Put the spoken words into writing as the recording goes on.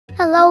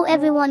Hello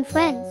everyone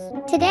friends.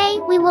 Today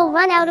we will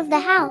run out of the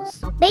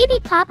house. Baby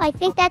Pop, I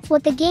think that's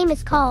what the game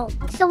is called.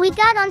 So we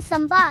got on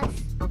some bus.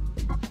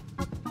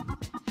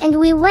 And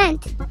we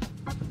went.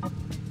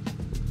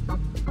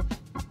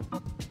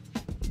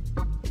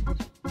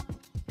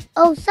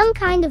 Oh, some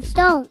kind of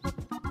stone.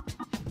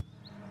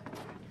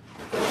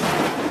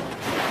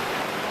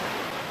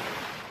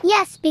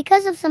 Yes,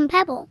 because of some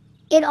pebble.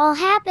 It all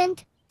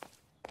happened.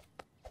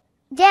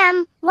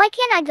 Damn, why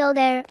can't I go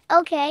there?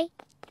 Okay.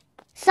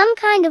 Some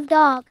kind of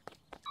dog.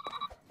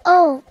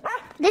 Oh,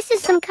 this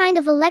is some kind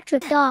of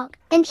electric dog.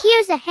 And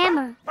here's a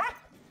hammer.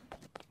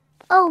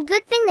 Oh,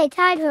 good thing they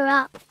tied her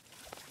up.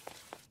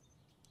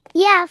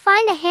 Yeah,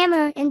 find a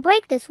hammer and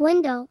break this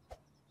window.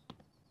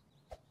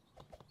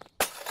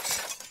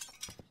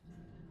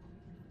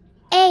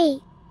 Hey,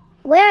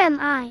 where am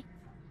I?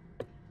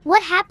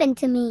 What happened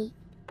to me?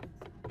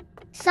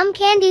 Some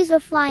candies are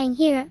flying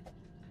here.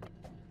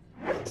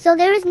 So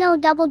there is no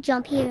double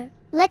jump here.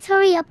 Let's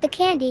hurry up the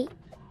candy.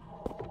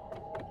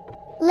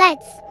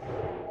 Let's.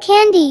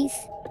 Candies.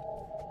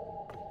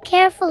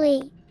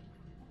 Carefully.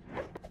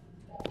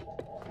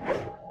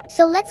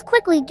 So let's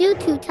quickly do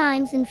 2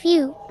 times and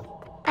phew.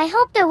 I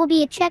hope there will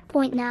be a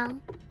checkpoint now.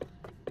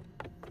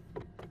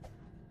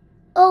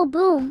 Oh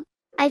boom.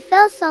 I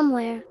fell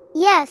somewhere.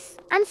 Yes,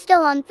 I'm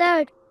still on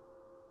 3rd.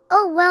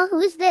 Oh well, who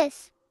is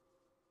this?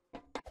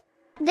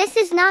 This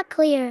is not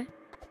clear.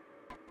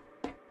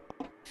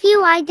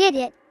 Phew, I did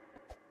it.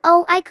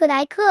 Oh, I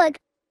could.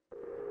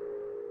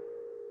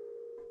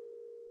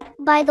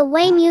 By the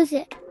way,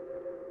 music.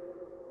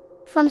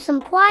 From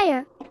some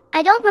choir.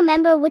 I don't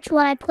remember which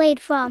one I played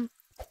from.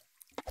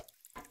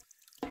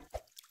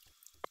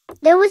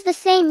 There was the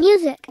same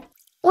music.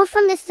 Or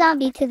from this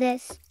zombie to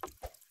this.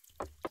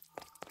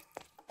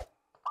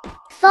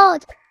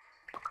 Thought.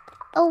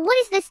 Oh, what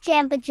is this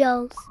Jamba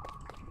Joe's?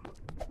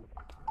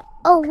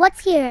 Oh, what's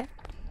here?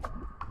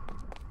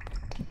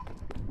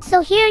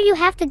 So here you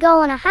have to go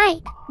on a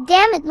hike.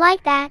 Damn it,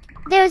 like that.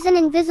 There's an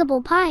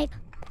invisible pipe.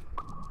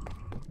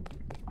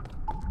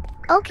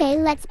 Okay,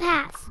 let's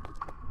pass.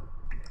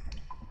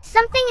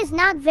 Something is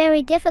not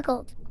very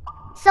difficult.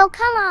 So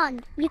come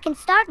on, you can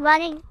start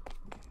running.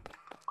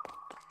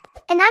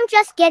 And I'm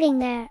just getting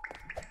there.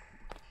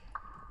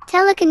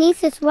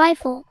 Telekinesis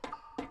rifle.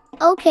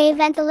 Okay,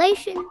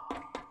 ventilation.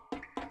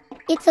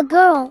 It's a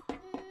girl.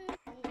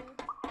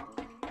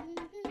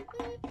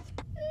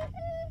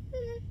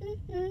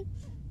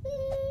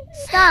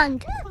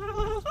 Stunned.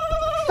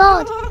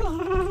 Thought.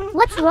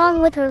 What's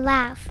wrong with her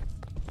laugh?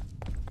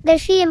 Does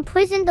she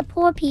imprison the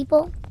poor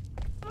people?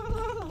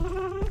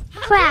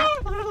 Crap.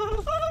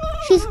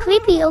 She's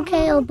creepy,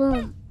 okay, oh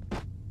boom.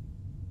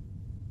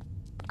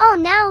 Oh,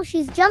 now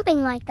she's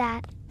jumping like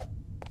that.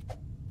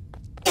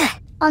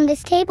 On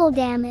this table,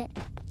 damn it.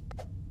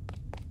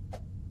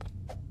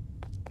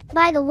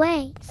 By the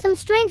way, some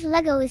strange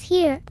Lego is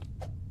here.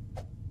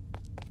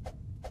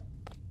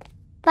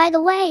 By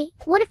the way,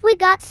 what if we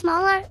got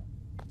smaller?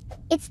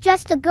 It's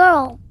just a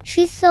girl.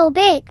 She's so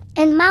big.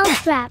 And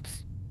mousetraps.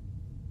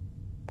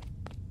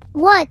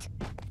 What?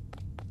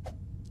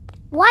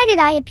 Why did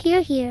I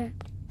appear here?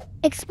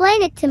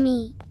 Explain it to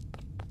me.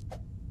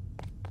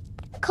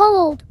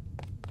 Cold.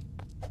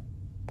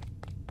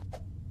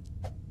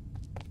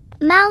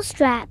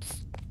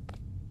 Mousetraps.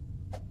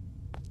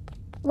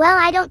 Well,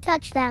 I don't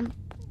touch them.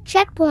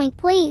 Checkpoint,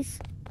 please.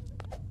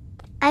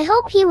 I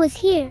hope he was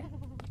here.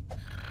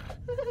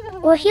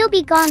 Or he'll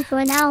be gone for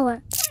an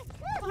hour.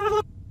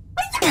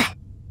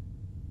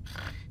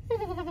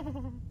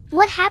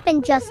 What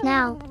happened just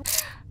now?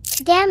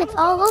 Damn, it's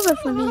all over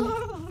for me.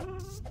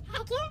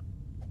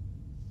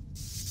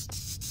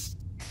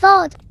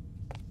 Thought.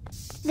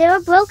 There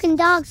are broken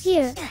dogs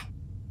here.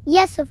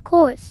 Yes, of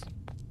course.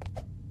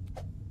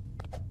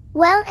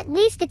 Well, at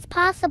least it's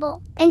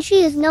possible. And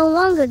she is no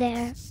longer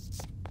there.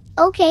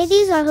 Okay,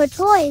 these are her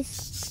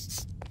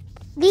toys.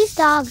 These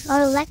dogs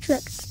are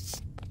electric.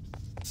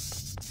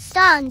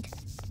 Stunned.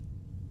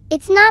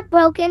 It's not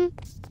broken.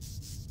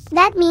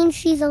 That means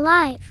she's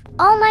alive.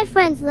 All my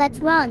friends, let's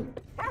run.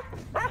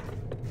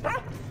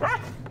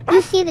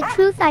 You see the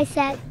truth I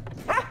said?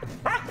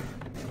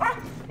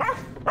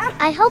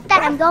 I hope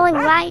that I'm going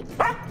right.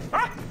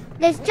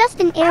 There's just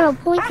an arrow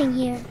pointing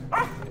here.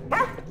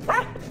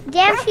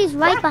 Damn, she's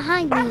right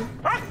behind me.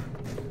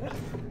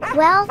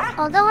 Well,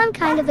 although I'm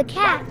kind of a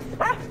cat,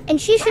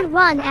 and she should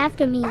run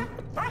after me.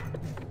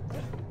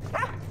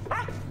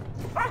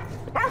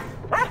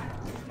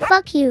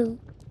 Fuck you.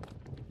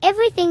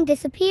 Everything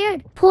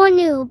disappeared. Poor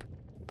noob.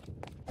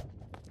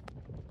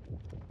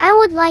 I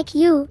would like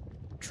you.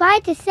 Try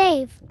to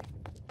save.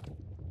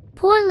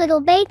 Poor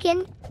little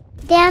bacon.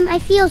 Damn, I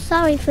feel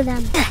sorry for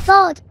them.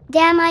 Thought.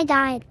 Damn, I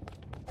died.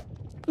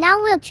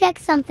 Now we'll check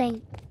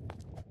something.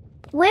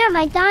 Where am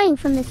I dying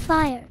from this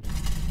fire?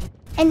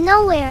 And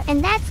nowhere,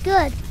 and that's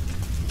good.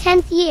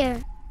 10th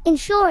year. In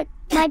short,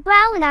 my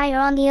brow and I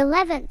are on the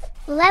 11th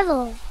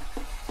level.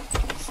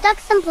 Stuck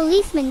some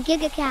policeman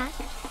gigacat.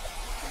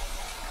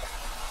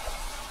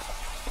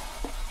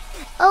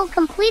 Oh,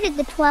 completed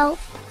the 12th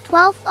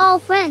all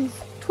friends,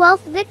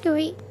 12th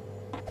victory.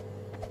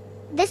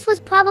 This was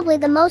probably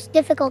the most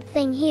difficult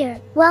thing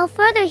here. Well,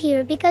 further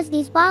here because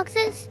these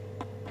boxes...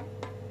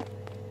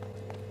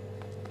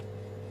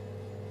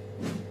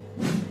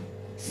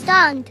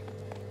 Stunned.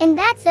 And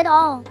that's it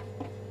all.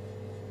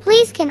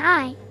 Please can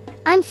I?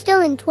 I'm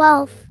still in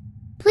 12th.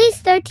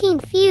 Please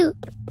 13th few.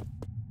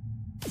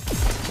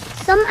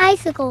 Some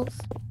icicles.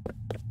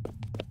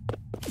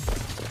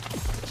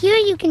 Here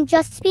you can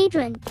just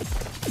speedrun.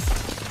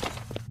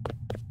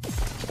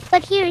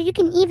 But here you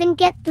can even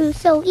get through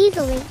so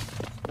easily.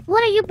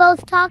 What are you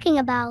both talking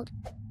about?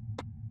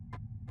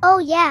 Oh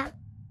yeah.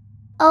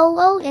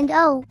 Oh and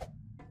oh.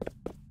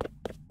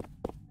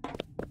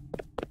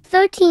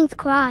 13th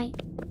cry.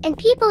 And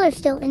people are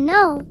still in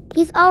no.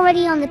 He's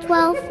already on the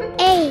 12th.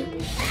 A.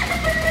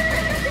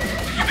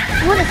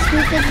 What a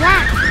stupid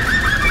laugh.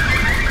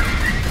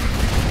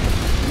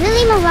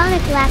 Really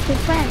moronic laugh with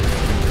friends.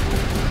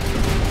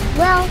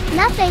 Well,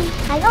 nothing.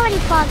 I already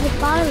fought with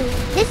Barley.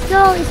 This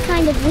girl is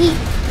kind of weak.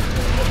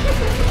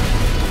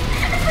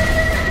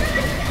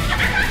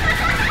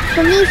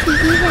 For me, she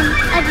even.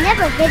 I've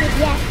never bid it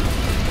yet.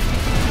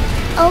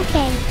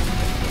 Okay.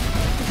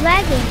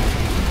 Dragon.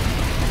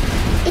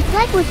 It's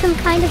like with some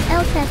kind of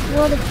LTES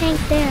World of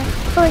Tanks there.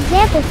 For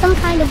example, some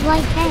kind of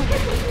light tank.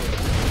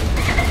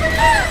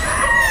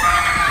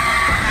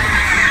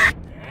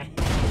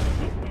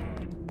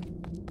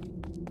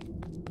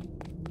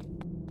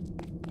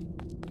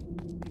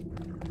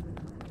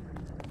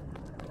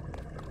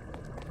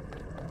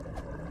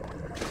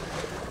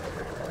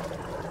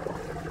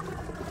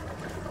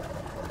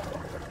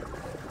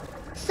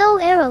 So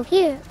arrow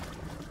here.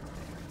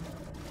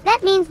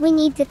 That means we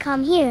need to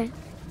come here.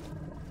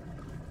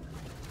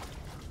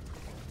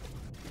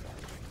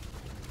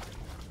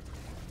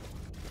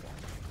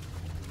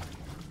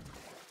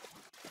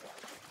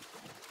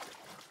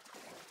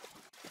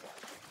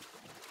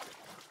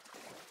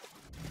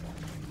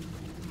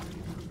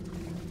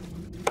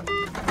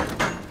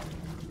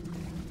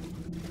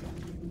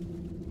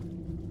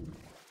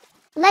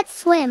 Let's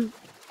swim.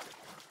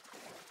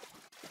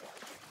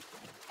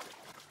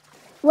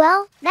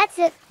 Well, that's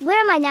it. Where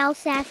am I now,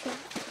 Sasha?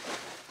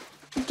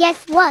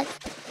 Guess what?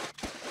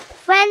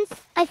 Friends,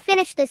 I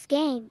finished this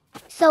game.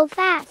 So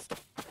fast.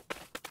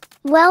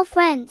 Well,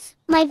 friends,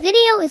 my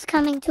video is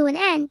coming to an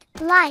end.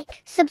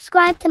 Like,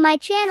 subscribe to my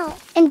channel,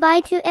 and bye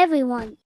to everyone.